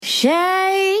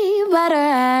Shea butter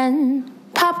and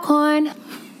popcorn.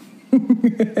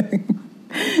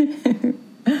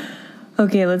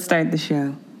 Okay, let's start the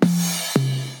show.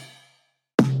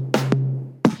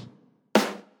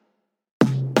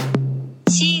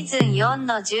 Season 4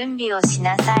の準備をし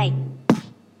なさい.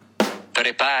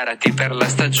 Preparati per la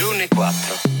stagione 4.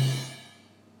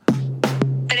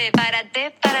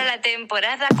 Prepárate para la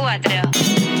temporada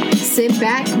 4. Sit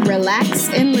back,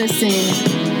 relax, and listen.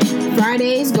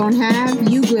 Friday's gonna have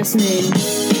you glistening.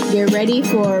 Get ready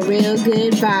for a real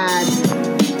good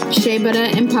vibe. Shea butter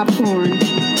and popcorn.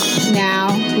 Now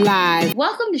live.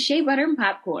 Welcome to Shea Butter and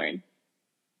Popcorn.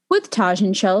 With Taj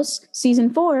and Chels,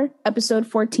 Season 4, Episode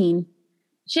 14.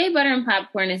 Shea Butter and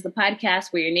Popcorn is the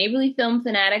podcast where your neighborly film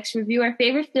fanatics review our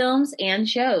favorite films and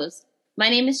shows. My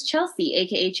name is Chelsea,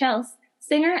 aka Chels,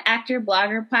 singer, actor,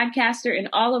 blogger, podcaster, and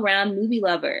all-around movie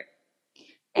lover.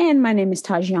 And my name is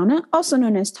Tajana, also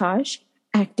known as Taj,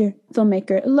 actor,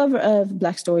 filmmaker, lover of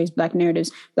Black stories, Black narratives,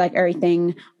 Black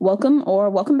everything. Welcome or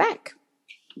welcome back.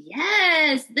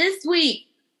 Yes, this week.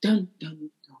 Dun,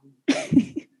 dun,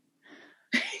 dun.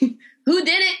 Who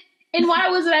did it? And why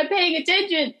wasn't I paying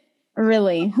attention?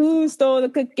 Really? Who stole the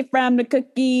cookie from the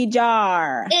cookie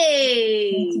jar?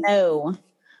 Hey! No.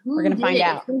 We're going to find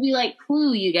out. It's going to be like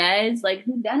Clue, you guys. Like,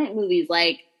 whodunit movies.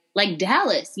 Like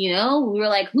Dallas, you know? We were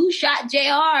like, who shot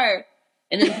JR?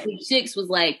 And then Page 6 was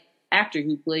like, actor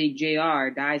who played JR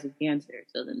dies of cancer.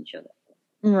 So then the show got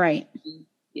right.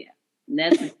 Yeah.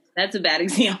 And that's a bad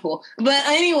example. But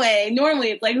anyway, normally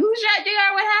it's like, who shot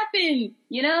JR? What happened?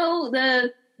 You know,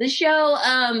 the show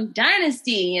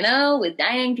Dynasty, you know, with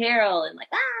Diane Carroll and like,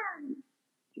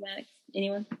 dramatic.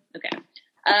 Anyone? Okay.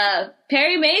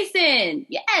 Perry Mason.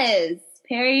 Yes.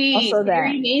 Perry. Also that.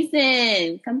 Perry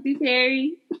Mason. Come through,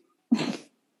 Perry.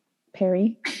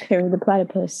 Perry the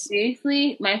platypus.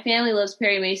 Seriously, my family loves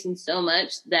Perry Mason so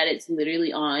much that it's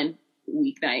literally on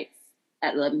weeknights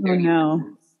at 11:30. Oh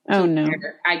no. Oh no.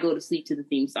 I go to sleep to the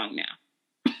theme song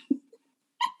now.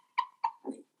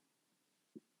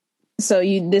 So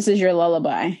this is your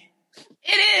lullaby.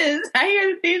 It is. I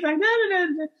hear the theme song.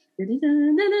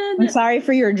 I'm sorry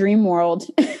for your dream world.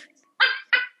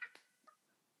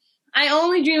 I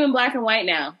only dream in black and white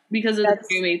now because of That's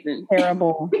Perry Mason.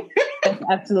 Terrible. That's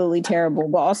absolutely terrible,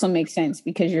 but also makes sense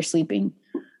because you're sleeping.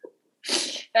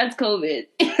 That's COVID.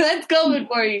 That's COVID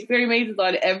for you. Perry Mason's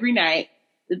on every night.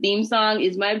 The theme song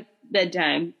is my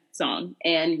bedtime song,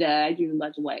 and I dream in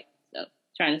black and white. So,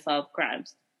 trying to solve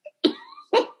crimes.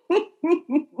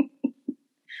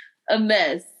 A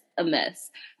mess.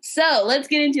 So, let's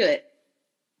get into it.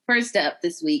 First up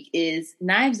this week is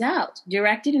Knives Out,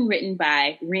 directed and written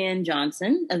by Rian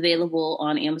Johnson, available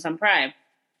on Amazon Prime.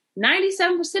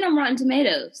 97% on Rotten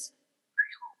Tomatoes.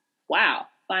 Wow,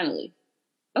 finally.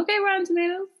 Okay, Rotten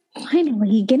Tomatoes.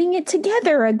 Finally, getting it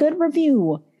together. A good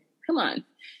review. Come on.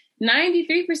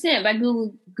 93% by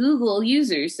Google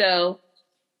users. So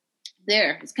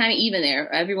there, it's kind of even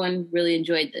there. Everyone really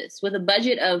enjoyed this. With a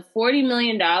budget of $40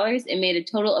 million, it made a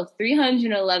total of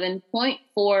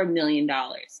 $311.4 million.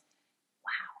 Wow.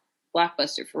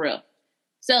 Blockbuster for real.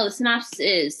 So the synopsis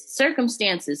is,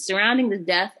 circumstances surrounding the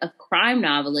death of crime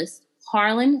novelist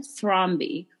Harlan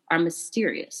Thrombey are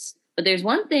mysterious. But there's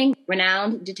one thing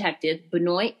renowned detective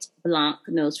Benoit Blanc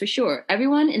knows for sure.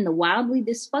 Everyone in the wildly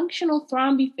dysfunctional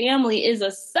Thrombey family is a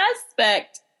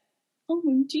suspect.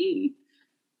 OMG.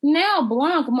 Now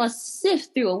Blanc must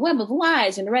sift through a web of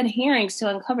lies and red herrings to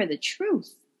uncover the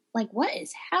truth. Like, what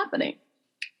is happening?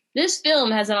 This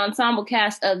film has an ensemble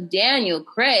cast of Daniel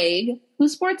Craig, who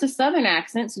sports a Southern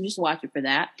accent, so just watch it for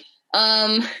that.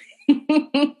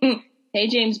 Hey,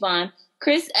 James Bond.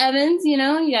 Chris Evans, you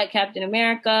know, you got Captain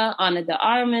America, Ana de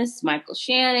Armas, Michael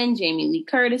Shannon, Jamie Lee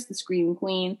Curtis, the Scream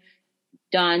Queen,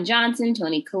 Don Johnson,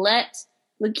 Toni Collette,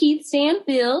 Lakeith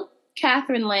Stanfield,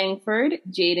 Catherine Langford,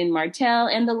 Jaden Martell,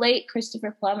 and the late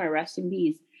Christopher Plummer, rest in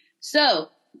peace. So,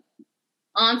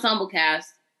 ensemble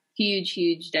cast,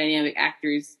 huge dynamic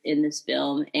actors in this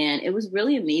film, and it was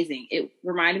really amazing. It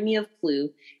reminded me of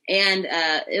Clue, and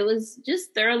it was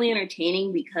just thoroughly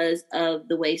entertaining because of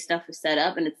the way stuff was set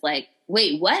up, and it's like,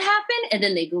 wait, what happened? And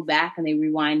then they go back and they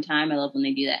rewind time. I love when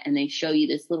they do that, and they show you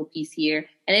this little piece here,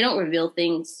 and they don't reveal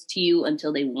things to you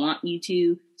until they want you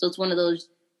to, so it's one of those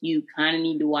you kind of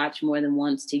need to watch more than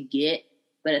once to get,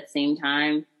 but at the same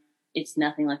time, it's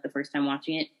nothing like the first time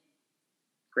watching it.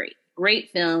 Great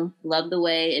film. Love the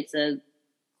way it's a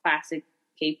classic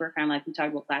caper, kind of like we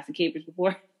talked about classic capers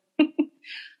before.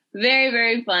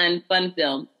 Very fun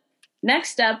film.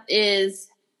 Next up is,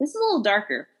 this is a little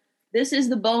darker. This is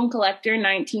The Bone Collector,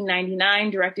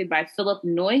 1999, directed by Philip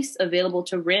Noyce, available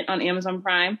to rent on Amazon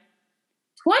Prime.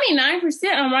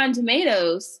 29% on Rotten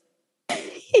Tomatoes.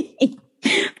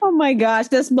 Oh my gosh,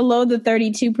 that's below the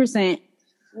 32%.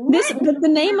 The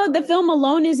name of the film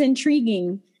alone is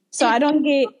intriguing. So I don't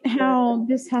get how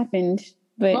this happened.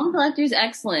 But Bone Collector is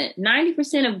excellent.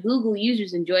 90% of Google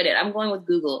users enjoyed it. I'm going with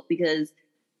Google because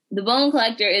the Bone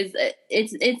Collector is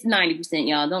it's 90%,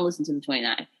 y'all. Don't listen to the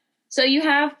 29. So you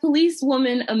have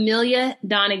policewoman Amelia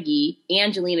Donaghy.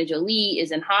 Angelina Jolie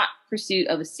is in hot pursuit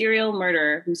of a serial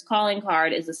murderer whose calling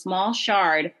card is a small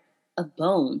shard of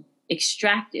bone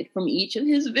extracted from each of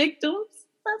his victims.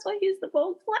 That's why he's the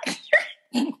Bone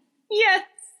Collector. Yes.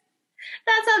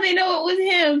 That's how they know it was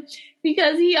him.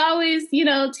 Because he always,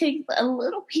 takes a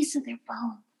little piece of their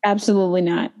bone. Absolutely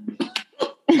not.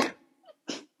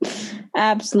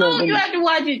 Absolutely. Oh, you have to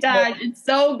watch it, Taj. It's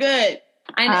so good.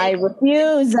 I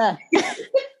refuse.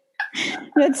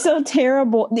 That's so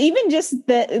terrible. Even just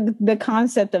the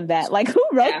concept of that. Like, who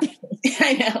wrote this?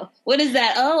 I know. What is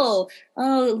that? Oh,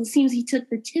 it seems he took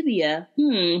the tibia.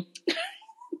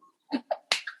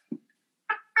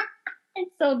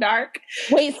 It's so dark.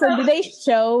 Wait, so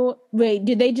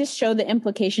did they just show the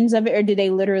implications of it, or did they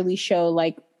literally show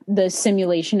like the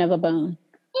simulation of a bone?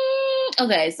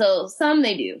 Okay, so some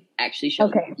they do actually show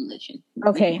the simulation.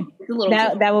 Okay.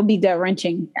 That would be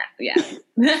gut-wrenching. Yeah.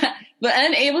 But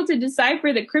unable to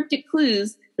decipher the cryptic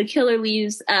clues the killer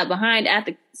leaves behind at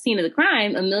the scene of the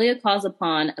crime, Amelia calls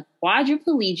upon a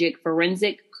quadriplegic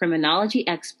forensic criminology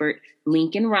expert,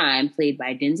 Lincoln Rhyme, played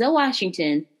by Denzel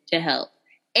Washington, to help.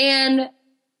 And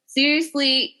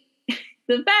seriously,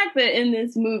 the fact that in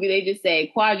this movie they just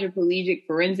say quadriplegic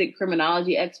forensic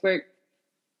criminology expert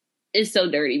is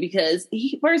so dirty because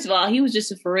first of all, he was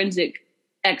just a forensic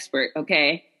expert,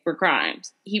 okay, for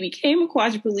crimes. He became a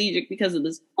quadriplegic because of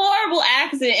this horrible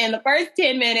accident in the first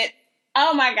 10 minutes.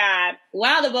 Oh my God.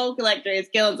 While the Bone Collector is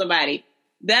killing somebody.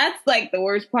 That's like the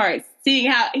worst part. Seeing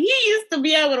how he used to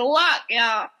be able to walk,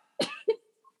 y'all.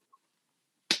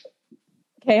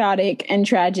 Chaotic and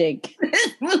tragic.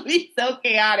 This movie's so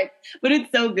chaotic, but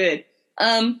it's so good.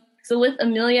 So with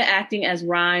Amelia acting as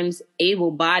Rhyme's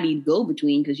able-bodied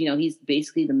go-between, because, he's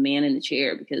basically the man in the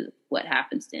chair because of what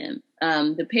happens to him.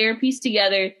 The pair piece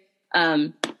together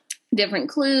different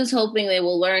clues, hoping they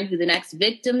will learn who the next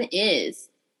victim is.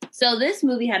 So this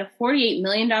movie had a $48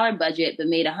 million budget, but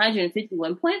made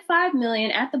 $151.5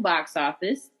 million at the box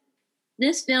office.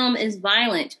 This film is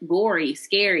violent, gory,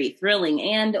 scary, thrilling,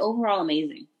 and overall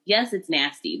amazing. Yes, it's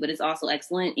nasty, but it's also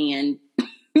excellent, and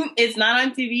it's not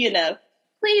on TV enough.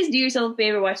 Please do yourself a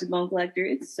favor, watch The Bone Collector.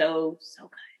 It's so, so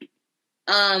good.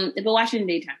 But watch it in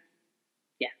daytime.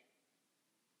 Yeah.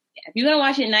 If you're going to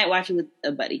watch it at night, watch it with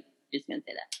a buddy. Just going to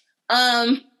say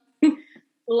that.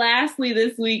 Lastly,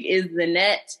 this week is The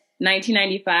Net,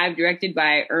 1995, directed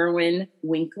by Irwin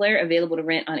Winkler, available to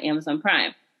rent on Amazon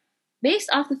Prime.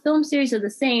 Based off the film series of the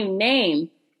same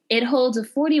name, it holds a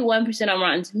 41% on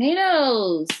Rotten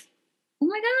Tomatoes. Oh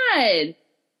my God.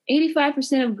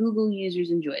 85% of Google users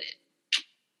enjoyed it.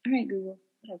 All right, Google.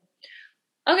 Whatever.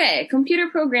 Okay, computer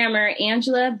programmer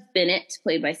Angela Bennett,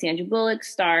 played by Sandra Bullock,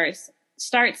 starts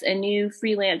a new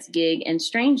freelance gig, and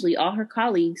strangely, all her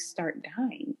colleagues start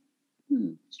dying.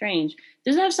 Strange.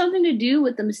 Does it have something to do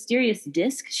with the mysterious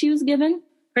disc she was given?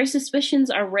 Her suspicions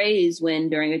are raised when,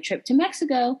 during a trip to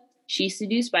Mexico, she's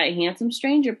seduced by a handsome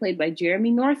stranger played by Jeremy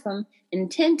Northam,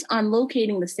 intent on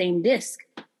locating the same disc.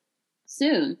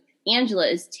 Soon, Angela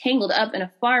is tangled up in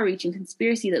a far-reaching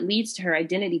conspiracy that leads to her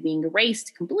identity being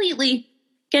erased completely.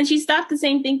 Can she stop the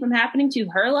same thing from happening to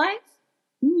her life?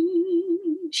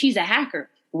 She's a hacker.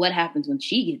 What happens when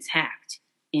she gets hacked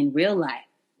in real life?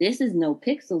 This is no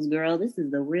pixels, girl. This is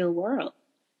the real world.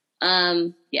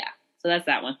 Yeah, so that's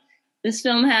that one. This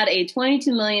film had a $22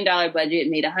 million budget,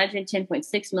 made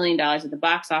 $110.6 million at the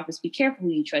box office. Be careful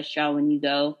who you trust, y'all, when you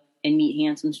go and meet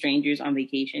handsome strangers on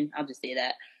vacation. I'll just say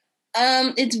that.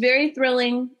 It's very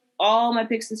thrilling. All my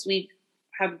picks this week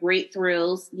have great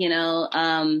thrills,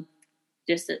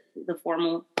 just the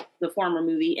former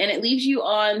movie. And it leaves you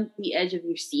on the edge of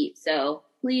your seat. So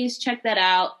please check that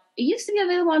out. It used to be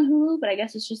available on Hulu, but I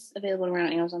guess it's just available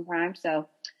around Amazon Prime. So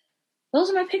those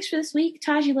are my picks for this week.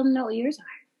 Taj, you let me know what yours are.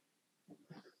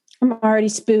 I'm already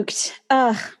spooked.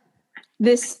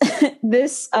 This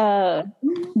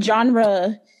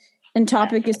genre and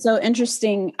topic is so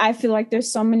interesting. I feel like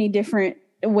there's so many different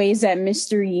ways that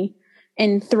mystery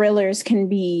and thrillers can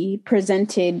be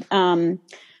presented. The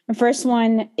first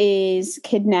one is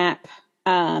Kidnap,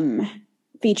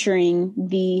 featuring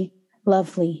the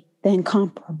lovely, the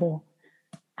incomparable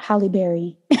Halle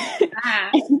Berry.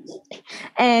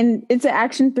 And it's an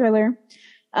action thriller.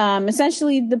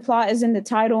 Essentially, the plot is in the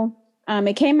title.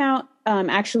 It came out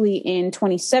actually in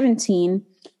 2017.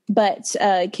 But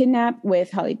Kidnap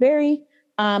with Halle Berry.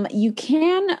 You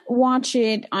can watch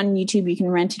it on YouTube. You can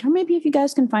rent it, or maybe if you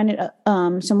guys can find it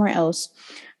somewhere else.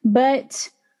 But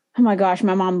oh my gosh,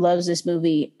 my mom loves this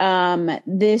movie.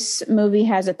 This movie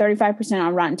has a 35%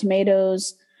 on Rotten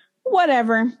Tomatoes.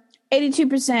 Whatever.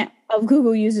 82% of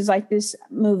Google users like this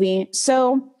movie.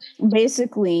 So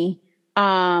basically,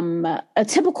 a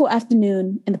typical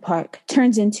afternoon in the park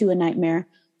turns into a nightmare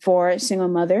for single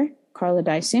mother Carla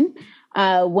Dyson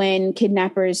when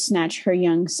kidnappers snatch her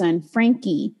young son,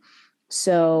 Frankie.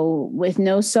 So with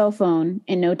no cell phone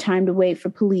and no time to wait for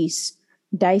police,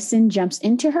 Dyson jumps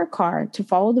into her car to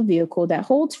follow the vehicle that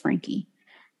holds Frankie.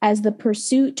 As the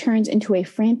pursuit turns into a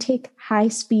frantic,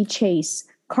 high-speed chase,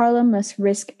 Carla must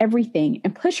risk everything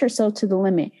and push herself to the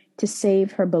limit to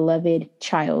save her beloved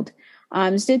child.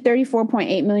 This did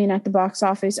 $34.8 million at the box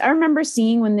office. I remember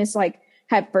seeing when this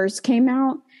had first came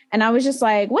out, and I was just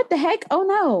like, "What the heck? Oh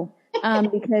no!"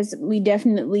 Because we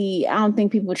definitely, I don't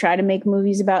think people try to make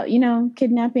movies about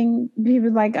kidnapping.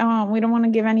 People like, "Oh, we don't want to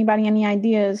give anybody any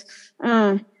ideas."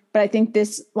 But I think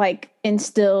this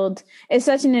instilled. It's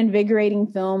such an invigorating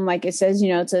film. Like it says,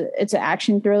 it's an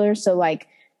action thriller. So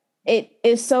it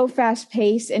is so fast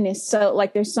paced, and it's so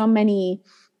there's so many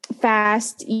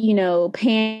fast,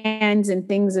 pans and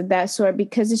things of that sort,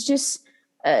 because it's just,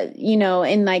 in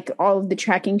all of the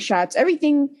tracking shots,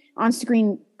 everything on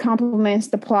screen complements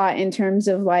the plot in terms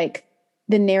of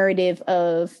the narrative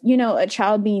of, a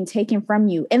child being taken from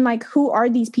you. And who are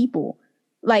these people?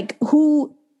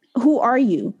 Who are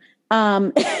you?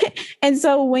 And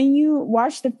so when you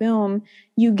watch the film,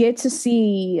 you get to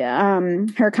see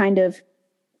her kind of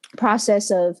process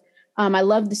of, I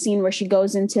love the scene where she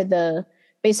goes into the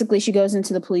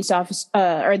police office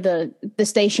or the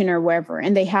station or wherever,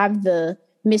 and they have the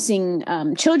missing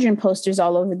children posters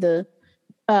all over the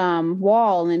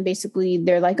wall, and basically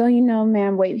they're like, "Oh,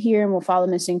 ma'am, wait here and we'll file a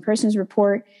missing persons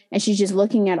report." And she's just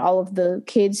looking at all of the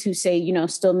kids who say,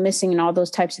 still missing and all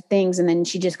those types of things. And then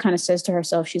she just kind of says to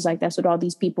herself, she's like, "That's what all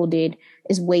these people did,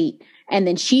 is wait." And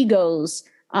then she goes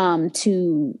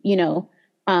to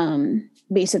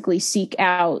basically seek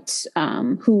out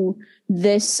who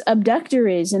this abductor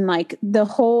is. And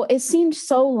it seemed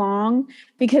so long,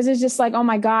 because it's just oh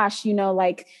my gosh,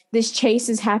 this chase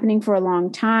is happening for a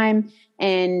long time.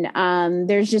 And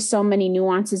there's just so many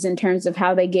nuances in terms of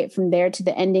how they get from there to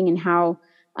the ending, and how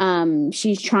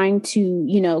she's trying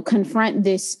to, confront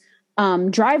this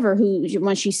driver who,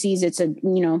 when she sees it's a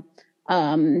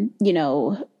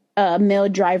male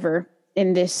driver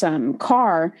in this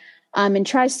car, and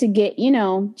tries to get,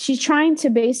 she's trying to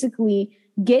basically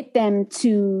get them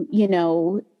to,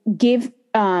 give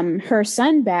her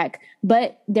son back,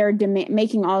 but they're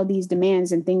making all of these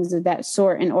demands and things of that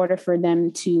sort in order for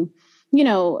them to,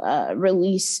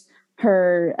 release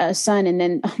her son. And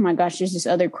then, oh my gosh, there's this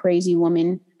other crazy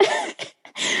woman. And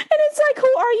it's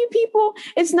who are you people?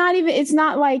 It's not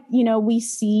we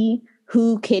see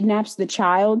who kidnaps the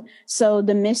child. So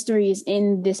the mystery is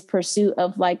in this pursuit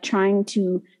of trying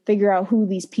to figure out who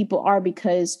these people are,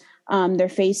 because their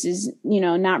face is,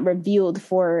 not revealed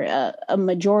for a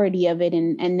majority of it.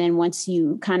 And then once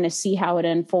you kind of see how it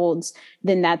unfolds,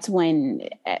 then that's when,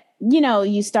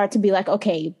 you start to be like,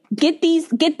 okay, get these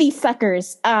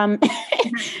suckers.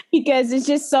 Because it's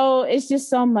just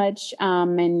so much.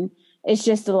 And it's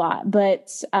just a lot.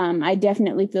 But I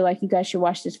definitely feel like you guys should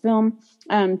watch this film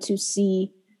to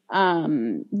see,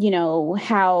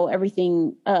 how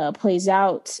everything plays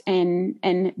out, and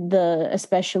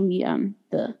especially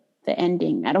the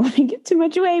ending. I don't want to give too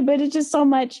much away, but it's just so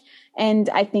much. And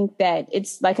I think that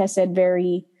it's, like I said,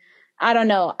 very, I don't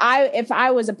know. If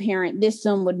I was a parent, this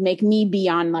film would make me be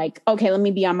on okay, let me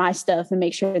be on my stuff and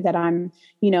make sure that I'm,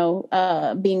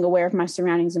 being aware of my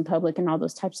surroundings in public and all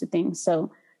those types of things.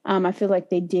 So I feel like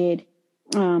they did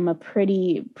a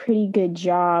pretty good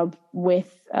job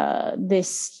with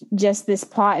this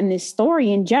plot and this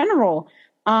story in general.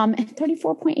 And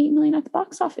 $34.8 million at the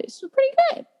box office was pretty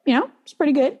good. It's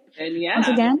pretty good. And yeah. Once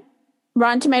again,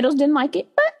 Rotten Tomatoes didn't like it,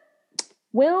 but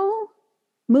we'll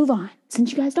move on.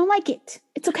 Since you guys don't like it,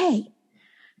 it's okay.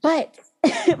 But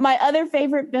my other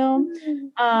favorite film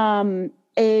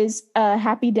is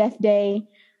Happy Death Day.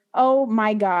 Oh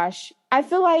my gosh. I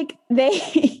feel like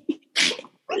they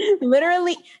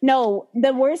literally, no,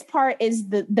 the worst part is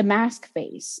the mask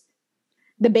face,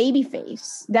 the baby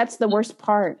face. That's the worst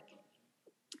part,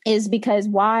 is because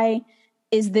why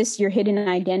is this your hidden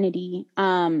identity?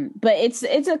 But it's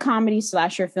a comedy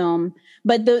slasher film.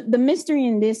 But the mystery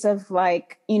in this of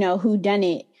who done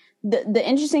it, the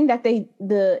interesting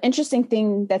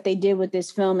thing that they did with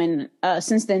this film, and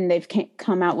since then they've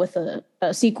come out with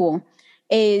a sequel,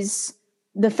 is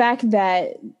the fact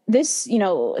that this,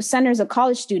 centers a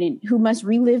college student who must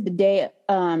relive the day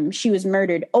she was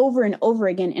murdered over and over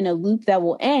again in a loop that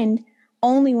will end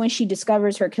only when she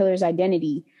discovers her killer's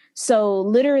identity. So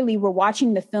literally, we're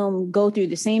watching the film go through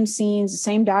the same scenes, the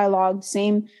same dialogue, the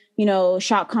same,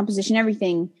 shot composition,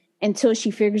 everything, until she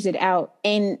figures it out.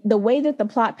 And the way that the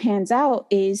plot pans out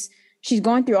is she's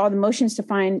going through all the motions to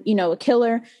find, a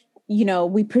killer.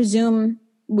 We presume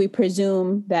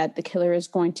that the killer is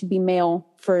going to be male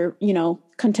for,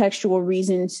 contextual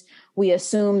reasons. We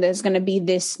assume there's going to be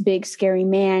this big, scary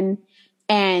man.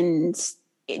 And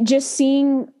just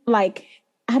seeing, like,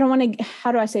 how do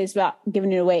I say this without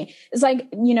giving it away? It's like,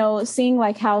 seeing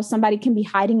like how somebody can be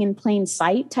hiding in plain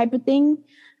sight type of thing.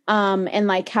 And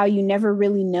like how you never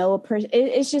really know a person.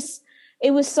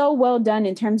 It was so well done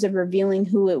in terms of revealing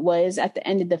who it was at the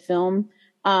end of the film.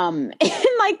 And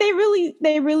like they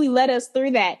really led us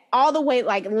through that all the way,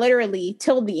 like literally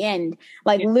till the end,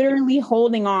 like literally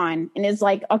holding on. And it's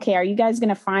like, okay, are you guys going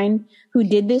to find who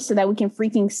did this so that we can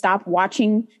freaking stop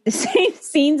watching the same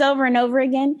scenes over and over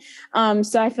again?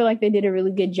 So I feel like they did a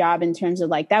really good job in terms of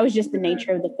like, that was just the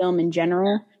nature of the film in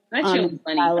general. That show was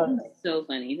funny. That was so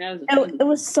funny. It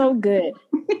was so good.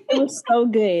 It was so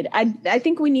good. I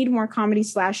think we need more comedy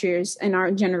slashers in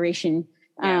our generation.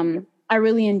 I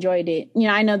really enjoyed it.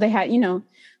 I know they had,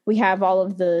 we have all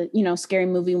of the, scary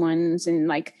movie ones and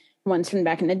like ones from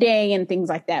back in the day and things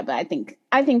like that. But I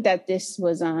think that this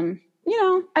was, I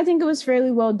think it was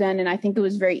fairly well done. And I think it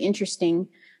was very interesting,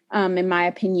 in my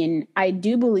opinion. I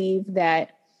do believe that,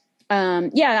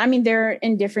 they're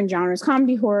in different genres,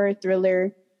 comedy, horror,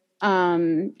 thriller,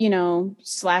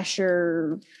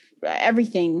 slasher,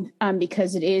 everything,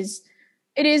 because it is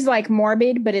like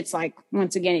morbid, but it's like,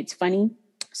 once again, it's funny.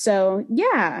 So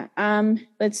yeah,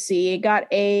 let's see. It got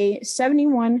a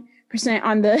 71%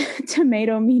 on the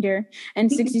tomato meter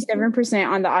and 67%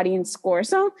 on the audience score.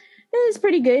 So it is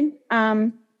pretty good.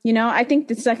 I think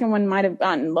the second one might have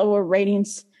gotten lower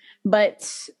ratings,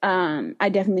 but I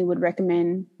definitely would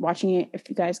recommend watching it if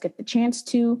you guys get the chance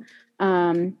to.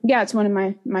 It's one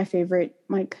of my favorite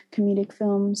like comedic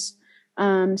films.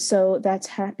 So that's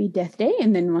Happy Death Day.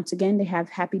 And then once again, they have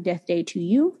Happy Death Day to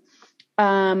You.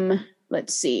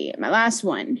 Let's see. My last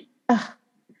one.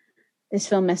 This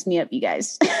film messed me up, you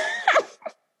guys. Oh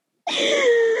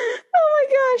my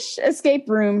gosh. Escape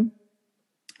Room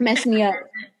messed me up.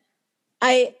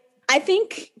 I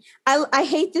think I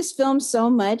hate this film so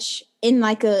much in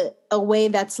like a way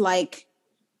that's like,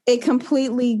 it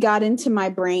completely got into my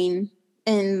brain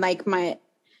and like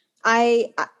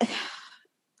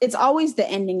it's always the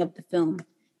ending of the film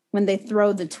when they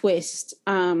throw the twist.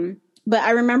 But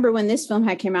I remember when this film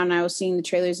had came out and I was seeing the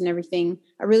trailers and everything,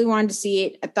 I really wanted to see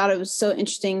it. I thought it was so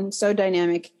interesting, so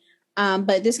dynamic.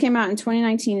 But this came out in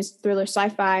 2019. It's a thriller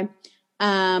sci-fi.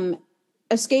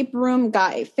 Escape Room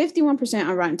got a 51%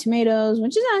 on Rotten Tomatoes,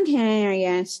 which is okay, I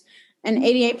guess. And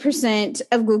 88%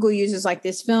 of Google users like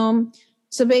this film.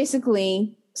 So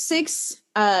basically, 6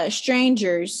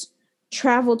 strangers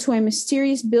travel to a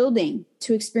mysterious building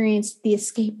to experience the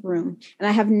escape room. And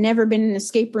I have never been in an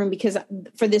escape room because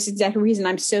for this exact reason,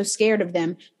 I'm so scared of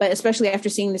them. But especially after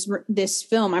seeing this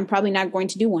film, I'm probably not going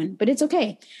to do one, but it's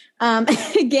okay. A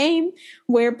game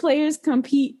where players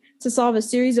compete to solve a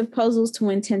series of puzzles to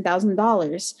win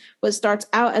 $10,000. What starts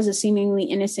out as a seemingly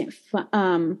innocent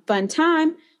fun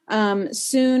time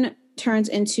soon turns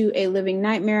into a living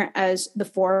nightmare as the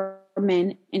 4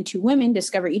 men and 2 women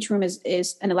discover each room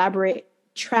is an elaborate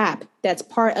trap that's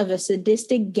part of a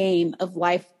sadistic game of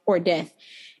life or death.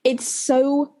 It's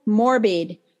so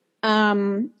morbid.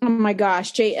 Oh my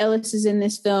gosh, Jay Ellis is in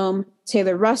this film,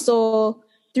 Taylor Russell.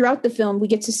 Throughout the film, we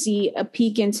get to see a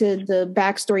peek into the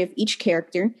backstory of each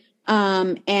character.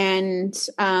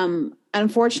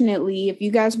 Unfortunately, if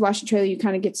you guys watch the trailer, you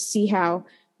kind of get to see how,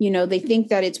 they think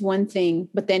that it's one thing,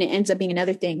 but then it ends up being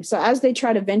another thing. So as they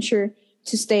try to venture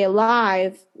to stay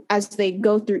alive, as they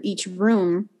go through each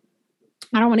room,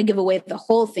 I don't want to give away the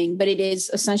whole thing, but it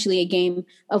is essentially a game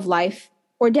of life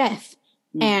or death.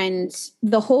 Mm. And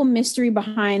the whole mystery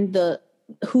behind the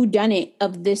whodunit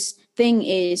of this thing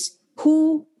is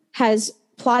who has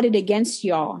plotted against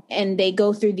y'all. And they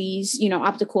go through these,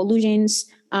 optical illusions.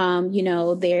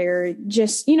 They're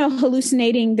just,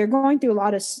 hallucinating. They're going through a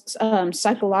lot of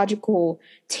psychological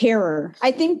terror.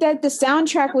 I think that the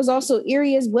soundtrack was also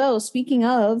eerie as well. Speaking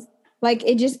of, like,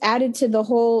 it just added to the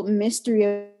whole mystery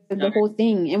of the whole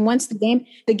thing. And once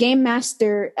the game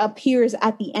master appears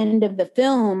at the end of the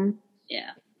film,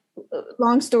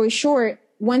 long story short,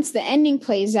 once the ending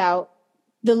plays out,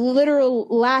 the literal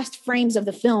last frames of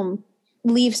the film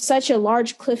leave such a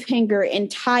large cliffhanger and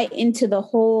tie into the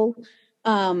whole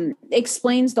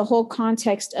explains the whole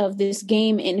context of this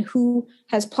game and who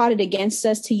has plotted against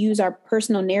us to use our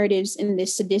personal narratives in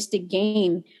this sadistic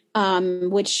game,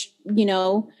 which, you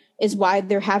know, is why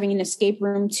they're having an Escape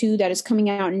Room 2 that is coming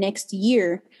out next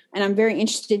year. And I'm very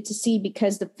interested to see,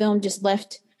 because the film the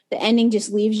ending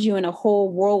just leaves you in a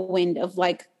whole whirlwind of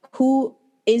like, who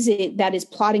is it that is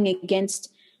plotting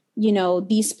against, you know,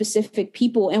 these specific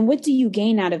people, and what do you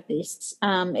gain out of this?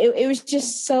 It was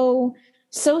just so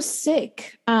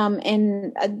sick.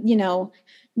 And you know,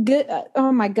 good.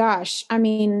 Oh my gosh. I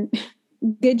mean,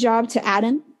 good job to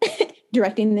Adam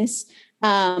directing this.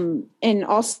 And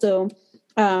also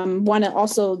want to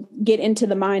also get into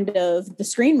the mind of the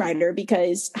screenwriter,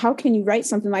 because how can you write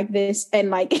something like this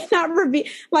and like not reveal,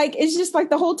 like, it's just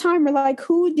like the whole time we're like,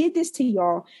 who did this to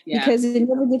y'all? Yeah. Because it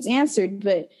never gets answered.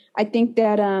 But I think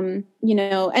that, you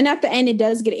know, and at the end it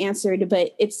does get answered,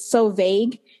 but it's so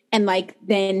vague, and like,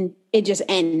 then it just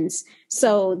ends.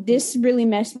 So this really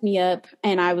messed me up,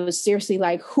 and I was seriously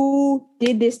like, who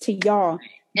did this to y'all?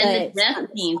 And the death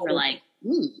scenes were like,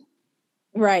 ooh.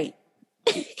 Right.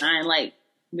 I'm like,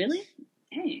 really?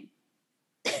 Dang.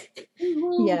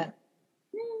 Yeah.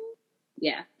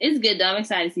 Yeah, it's good though. I'm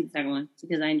excited to see the second one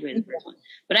because I enjoyed the first one.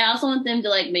 But I also want them to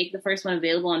like make the first one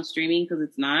available on streaming, because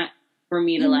it's not, for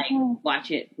me to like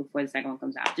watch it before the second one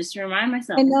comes out. Just to remind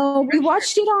myself. I know. We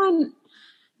watched it on,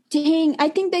 dang, I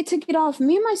think they took it off.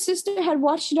 Me and my sister had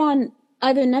watched it on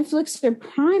either Netflix or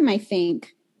Prime, I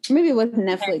think. Maybe it wasn't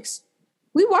Netflix.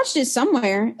 We watched it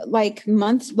somewhere like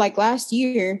last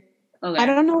year. Okay. I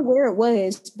don't know where it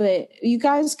was, but you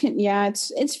guys can,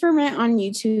 it's for rent on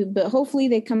YouTube, but hopefully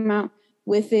they come out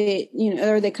with it, you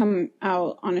know, or they come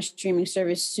out on a streaming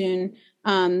service soon.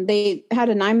 They had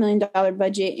a $9 million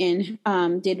budget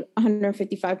and did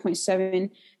 155.7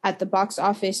 at the box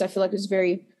office. I feel like it was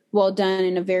very well done,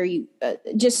 and a very,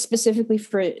 just specifically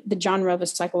for the genre of a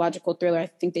psychological thriller, I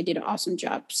think they did an awesome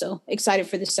job. So excited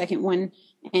for the second one.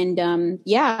 And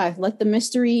let the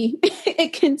mystery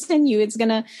continue. It's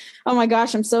gonna, oh my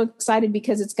gosh, I'm so excited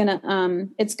because it's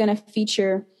gonna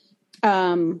feature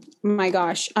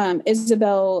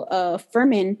Isabel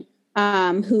Furman,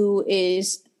 who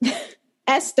is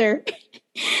Esther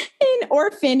in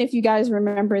Orphan, if you guys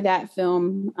remember that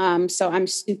film. So I'm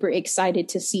super excited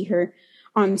to see her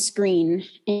on screen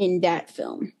in that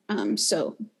film.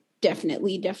 So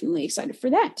definitely excited for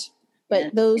that.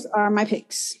 But those are my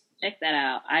picks. Check that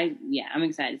out. I'm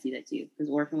excited to see that too, because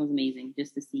Orphan was amazing,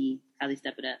 just to see how they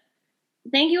step it up.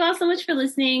 Thank you all so much for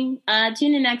listening.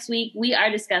 Tune in next week. We are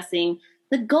discussing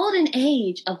the golden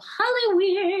age of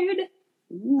Hollyweird.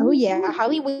 Oh yeah,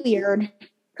 Hollyweird.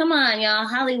 Come on, y'all.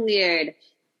 Hollyweird.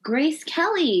 Grace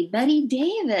Kelly, Betty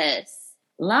Davis,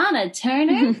 Lana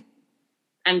Turner.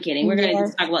 I'm kidding. We're going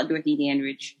to talk about Dorothy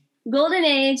Dandridge. Golden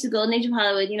age, the golden age of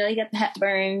Hollywood. You know, you got the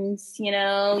Hepburns. You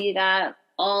know, you got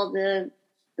all the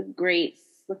greats,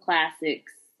 the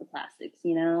classics,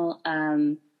 you know,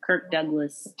 Kirk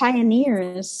Douglas.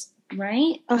 Pioneers.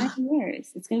 Right?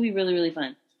 Pioneers. It's going to be really, really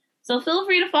fun. So feel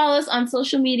free to follow us on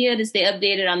social media to stay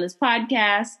updated on this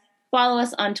podcast. Follow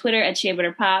us on Twitter at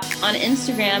SheaButterPop, on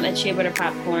Instagram at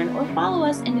SheaButterPopcorn, or follow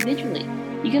us individually.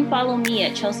 You can follow me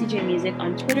at Chelsea J Music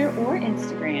on Twitter or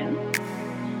Instagram.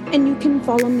 And you can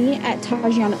follow me at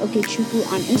Tajana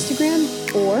Okechukwu on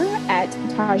Instagram or at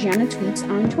Tajana Tweets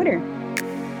on Twitter.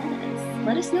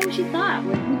 Let us know what you thought.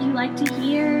 What would you like to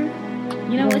hear?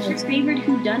 You know, what's your favorite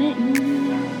whodunit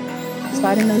movie?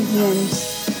 Slide in those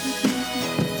DMs.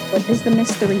 What is the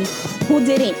mystery? Who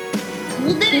did it?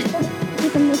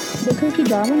 The cookie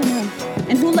jar, I want to know.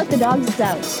 And who let the dogs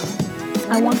out?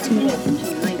 I want to know.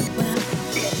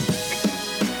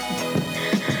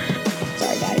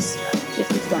 Sorry, guys. This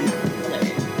is fun.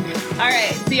 All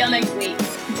right. See y'all next week.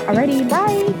 Alrighty.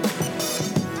 Bye.